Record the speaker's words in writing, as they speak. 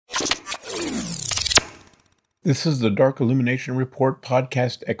This is the Dark Illumination Report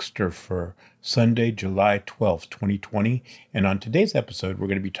podcast extra for Sunday, July 12th, 2020. And on today's episode, we're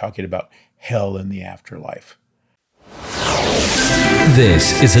going to be talking about hell in the afterlife.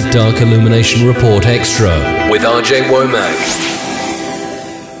 This is a Dark Illumination Report extra with RJ Womack.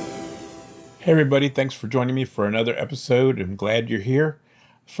 Hey everybody, thanks for joining me for another episode. I'm glad you're here.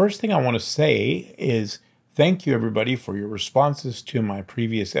 First thing I want to say is thank you everybody for your responses to my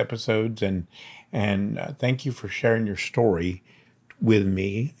previous episodes and thank you for sharing your story with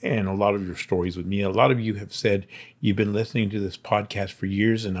me and a lot of your stories with me. A lot of you have said you've been listening to this podcast for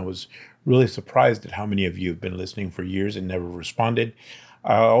years, and I was really surprised at how many of you have been listening for years and never responded.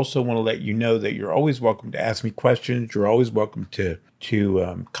 I also want to let you know that you're always welcome to ask me questions. You're always welcome to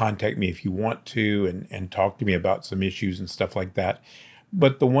contact me if you want to and talk to me about some issues and stuff like that.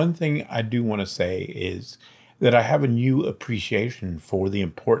 But the one thing I do want to say is that I have a new appreciation for the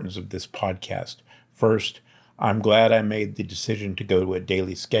importance of this podcast. First, I'm glad I made the decision to go to a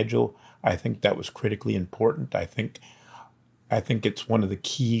daily schedule. I think that was critically important. I think it's one of the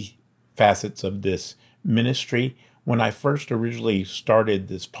key facets of this ministry. When I first originally started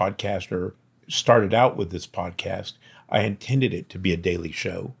this podcast or started out with this podcast, I intended it to be a daily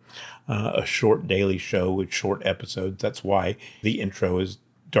show, a short daily show with short episodes. That's why the intro is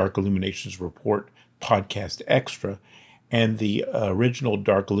Dark Illuminations Report Podcast Extra. And the original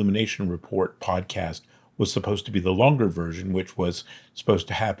Dark Illumination Report podcast was supposed to be the longer version, which was supposed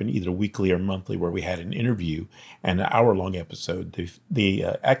to happen either weekly or monthly, where we had an interview and an hour-long episode. The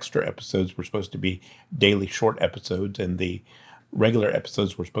extra episodes were supposed to be daily short episodes, and the regular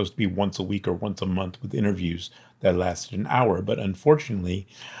episodes were supposed to be once a week or once a month with interviews that lasted an hour. But unfortunately,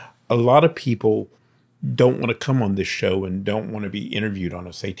 a lot of people don't want to come on this show and don't want to be interviewed on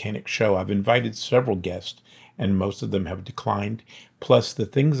a satanic show. I've invited several guests, and most of them have declined. Plus, the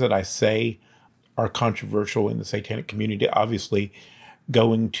things that I say are controversial in the satanic community. Obviously,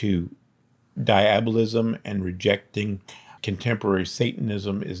 going to diabolism and rejecting contemporary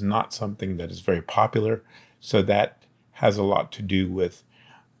Satanism is not something that is very popular. So that has a lot to do with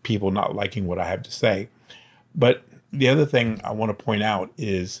people not liking what I have to say. But the other thing I want to point out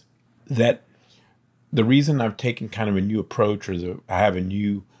is that the reason I've taken kind of a new approach, or I have a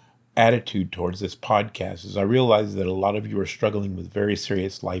new attitude towards this podcast, is I realize that a lot of you are struggling with very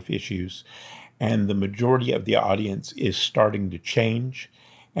serious life issues, and the majority of the audience is starting to change,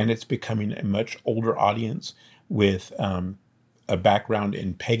 and it's becoming a much older audience with a background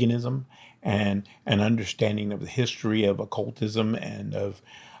in paganism and an understanding of the history of occultism and of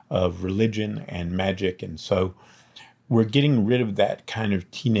religion and magic. And so we're getting rid of that kind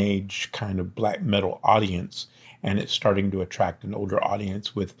of teenage kind of black metal audience, and it's starting to attract an older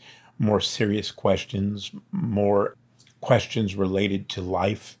audience with more serious questions, more questions related to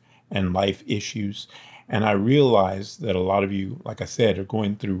life and life issues. And I realize that a lot of you, like I said, are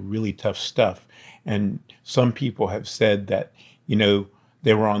going through really tough stuff. And some people have said that,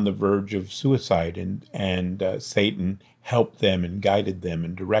 they were on the verge of suicide, and Satan helped them and guided them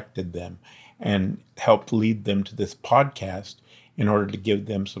and directed them and helped lead them to this podcast in order to give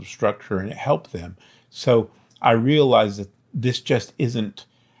them some structure, and it helped them. So I realized that this just isn't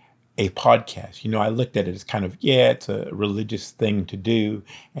a podcast. I looked at it as kind of, it's a religious thing to do,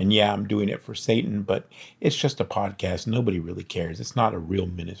 and I'm doing it for Satan, but it's just a podcast. Nobody really cares. It's not a real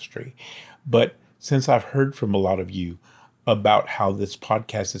ministry. But since I've heard from a lot of you about how this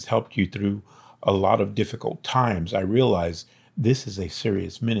podcast has helped you through a lot of difficult times, I realize this is a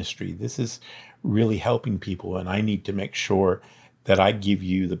serious ministry. This is really helping people, and I need to make sure that I give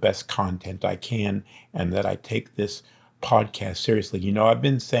you the best content I can and that I take this podcast seriously. I've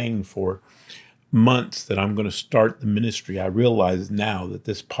been saying for months that I'm going to start the ministry. I realize now that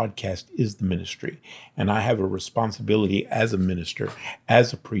this podcast is the ministry, and I have a responsibility as a minister,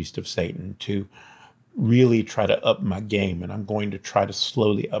 as a priest of Satan, to really try to up my game. And I'm going to try to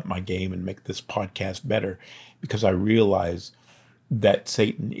slowly up my game and make this podcast better, because I realize that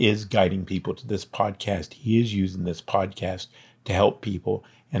Satan is guiding people to this podcast. He is using this podcast to help people,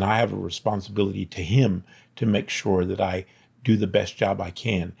 and I have a responsibility to him to make sure that I do the best job I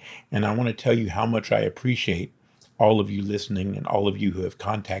can. And I want to tell you how much I appreciate all of you listening and all of you who have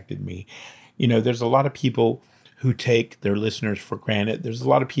contacted me. There's a lot of people who take their listeners for granted. There's a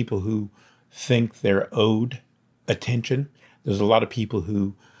lot of people who think they're owed attention. There's a lot of people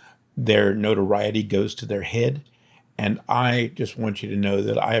who their notoriety goes to their head. And I just want you to know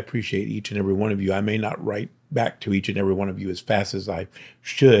that I appreciate each and every one of you. I may not write back to each and every one of you as fast as I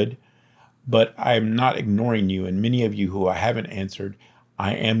should, but I'm not ignoring you. And many of you who I haven't answered,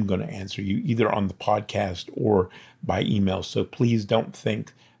 I am going to answer you either on the podcast or by email. So please don't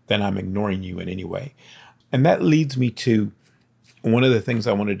think that I'm ignoring you in any way. And that leads me to one of the things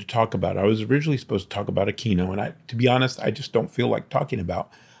I wanted to talk about. I was originally supposed to talk about Aquino, and to be honest, I just don't feel like talking about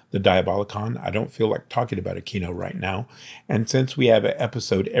the Diabolicon. I don't feel like talking about Aquino right now. And since we have an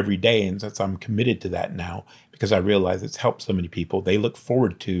episode every day, and since I'm committed to that now, because I realize it's helped so many people, they look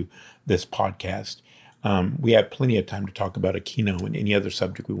forward to this podcast. We have plenty of time to talk about Aquino and any other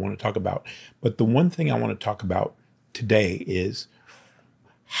subject we want to talk about. But the one thing I want to talk about today is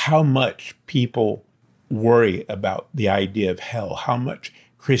how much people worry about the idea of hell, how much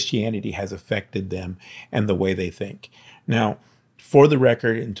Christianity has affected them and the way they think. Now, for the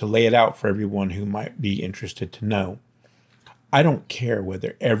record, and to lay it out for everyone who might be interested to know, I don't care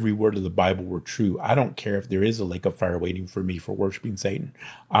whether every word of the Bible were true. I don't care if there is a lake of fire waiting for me for worshiping Satan.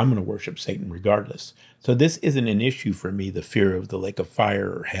 I'm going to worship Satan regardless. So this isn't an issue for me, the fear of the lake of fire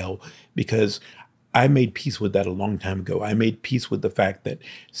or hell, because I made peace with that a long time ago. I made peace with the fact that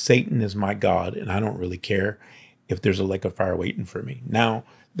Satan is my God, and I don't really care if there's a lake of fire waiting for me. Now,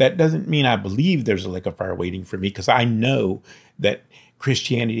 that doesn't mean I believe there's a lake of fire waiting for me, because I know that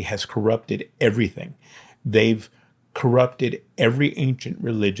Christianity has corrupted everything. They've corrupted every ancient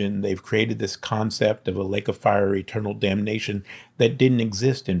religion. They've created this concept of a lake of fire, eternal damnation that didn't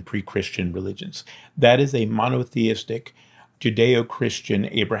exist in pre-Christian religions. That is a monotheistic, Judeo-Christian,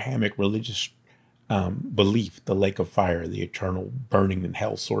 Abrahamic religious belief, the lake of fire, the eternal burning in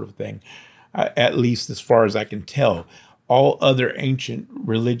hell sort of thing. At least as far as I can tell, all other ancient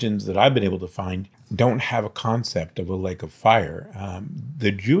religions that I've been able to find don't have a concept of a lake of fire.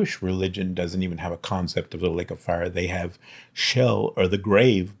 The Jewish religion doesn't even have a concept of a lake of fire. They have Sheol or the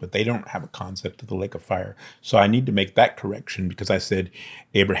grave, but they don't have a concept of the lake of fire. So I need to make that correction, because I said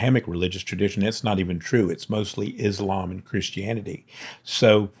Abrahamic religious tradition. It's not even true. It's mostly Islam and Christianity.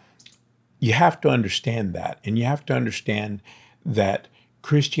 So you have to understand that, and you have to understand that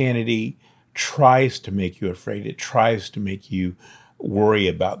Christianity tries to make you afraid. It tries to make you worry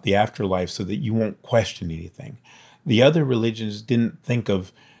about the afterlife so that you won't question anything. The other religions didn't think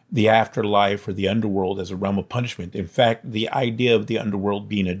of the afterlife or the underworld as a realm of punishment. In fact, the idea of the underworld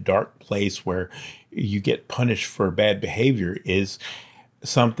being a dark place where you get punished for bad behavior is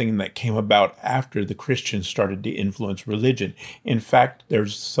something that came about after the Christians started to influence religion. In fact,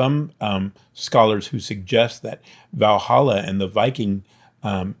 there's some scholars who suggest that Valhalla and the Viking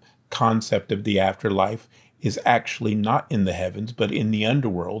concept of the afterlife is actually not in the heavens, but in the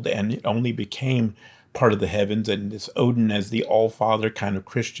underworld, and it only became part of the heavens. And this Odin, as the all-father kind of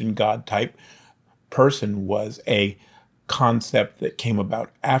Christian God type person, was a concept that came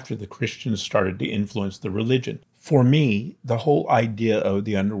about after the Christians started to influence the religion. For me, the whole idea of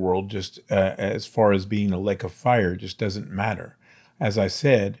the underworld, just as far as being a lake of fire, just doesn't matter. As I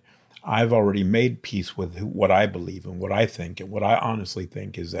said, I've already made peace with what I believe and what I think. And what I honestly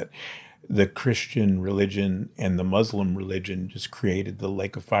think is that the Christian religion and the Muslim religion just created the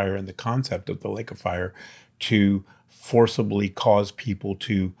lake of fire and the concept of the lake of fire to forcibly cause people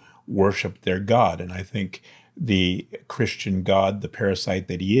to worship their God. And I think the Christian God, the parasite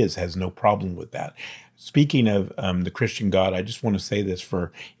that he is, has no problem with that. Speaking of the Christian God, I just want to say this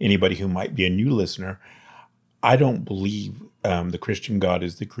for anybody who might be a new listener. I don't believe the Christian God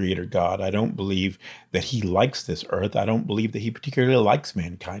is the creator God. I don't believe that he likes this earth. I don't believe that he particularly likes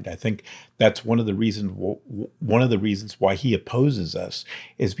mankind. I think that's one of the reasons why he opposes us,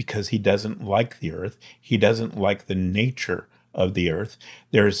 is because he doesn't like the earth. He doesn't like the nature of the earth.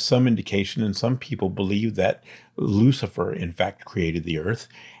 There is some indication, and some people believe, that Lucifer, in fact, created the earth.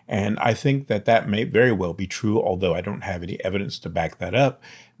 And I think that that may very well be true, although I don't have any evidence to back that up,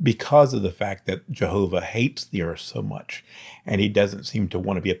 because of the fact that Jehovah hates the earth so much, and he doesn't seem to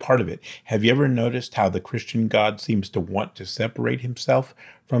want to be a part of it. Have you ever noticed how the Christian God seems to want to separate himself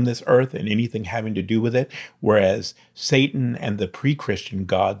from this earth and anything having to do with it, whereas Satan and the pre-Christian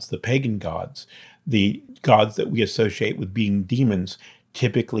gods, the pagan gods, the gods that we associate with being demons,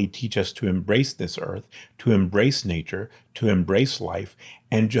 typically teach us to embrace this earth, to embrace nature, to embrace life.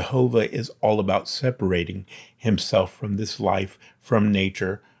 And Jehovah is all about separating himself from this life, from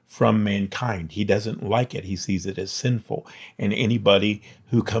nature, from mankind. He doesn't like it. He sees it as sinful. And anybody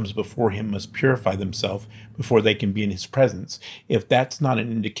who comes before him must purify themselves before they can be in his presence. If that's not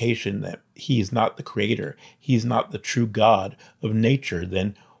an indication that he is not the creator, he's not the true God of nature,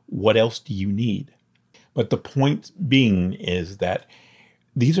 then what else do you need? But the point being is that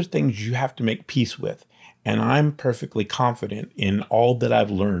these are things you have to make peace with. And I'm perfectly confident in all that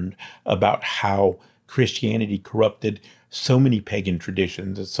I've learned about how Christianity corrupted so many pagan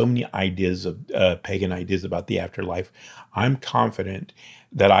traditions and so many ideas of pagan ideas about the afterlife. I'm confident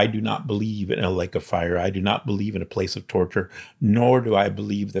that I do not believe in a lake of fire. I do not believe in a place of torture, nor do I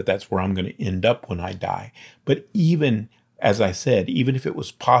believe that that's where I'm going to end up when I die. But even, as I said, even if it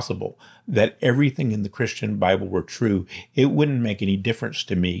was possible that everything in the Christian Bible were true, it wouldn't make any difference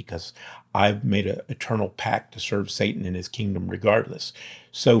to me because I've made an eternal pact to serve Satan in his kingdom regardless.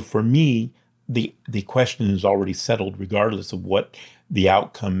 So for me, the question is already settled regardless of what the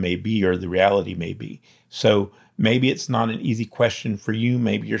outcome may be or the reality may be. So maybe it's not an easy question for you.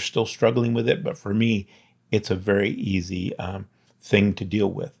 Maybe you're still struggling with it. But for me, it's a very easy thing to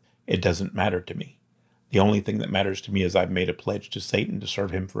deal with. It doesn't matter to me. The only thing that matters to me is I've made a pledge to Satan to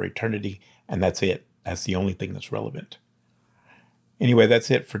serve him for eternity. And that's it. That's the only thing that's relevant. Anyway,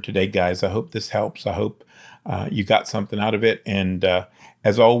 that's it for today, guys. I hope this helps. I hope you got something out of it. And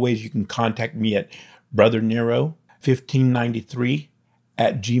as always, you can contact me at Brother Nero 1593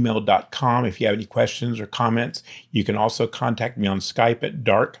 at gmail.com. If you have any questions or comments, you can also contact me on Skype at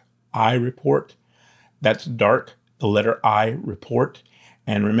Dark I Report. That's Dark, the letter I Report.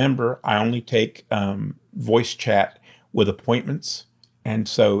 And remember, I only take voice chat with appointments. And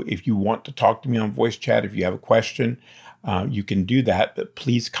so if you want to talk to me on voice chat, if you have a question, you can do that. But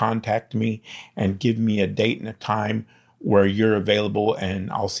please contact me and give me a date and a time where you're available,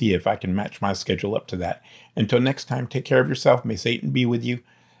 and I'll see if I can match my schedule up to that. Until next time, take care of yourself. May Satan be with you.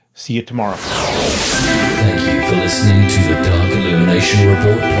 See you tomorrow. Thank you for listening to the Dark Illumination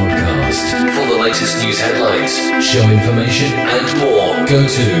Report podcast. For the latest news headlines, show information, and more, go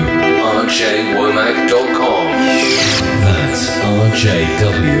to rjwomack.com. That's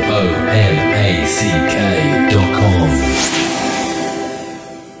RJWOMACK.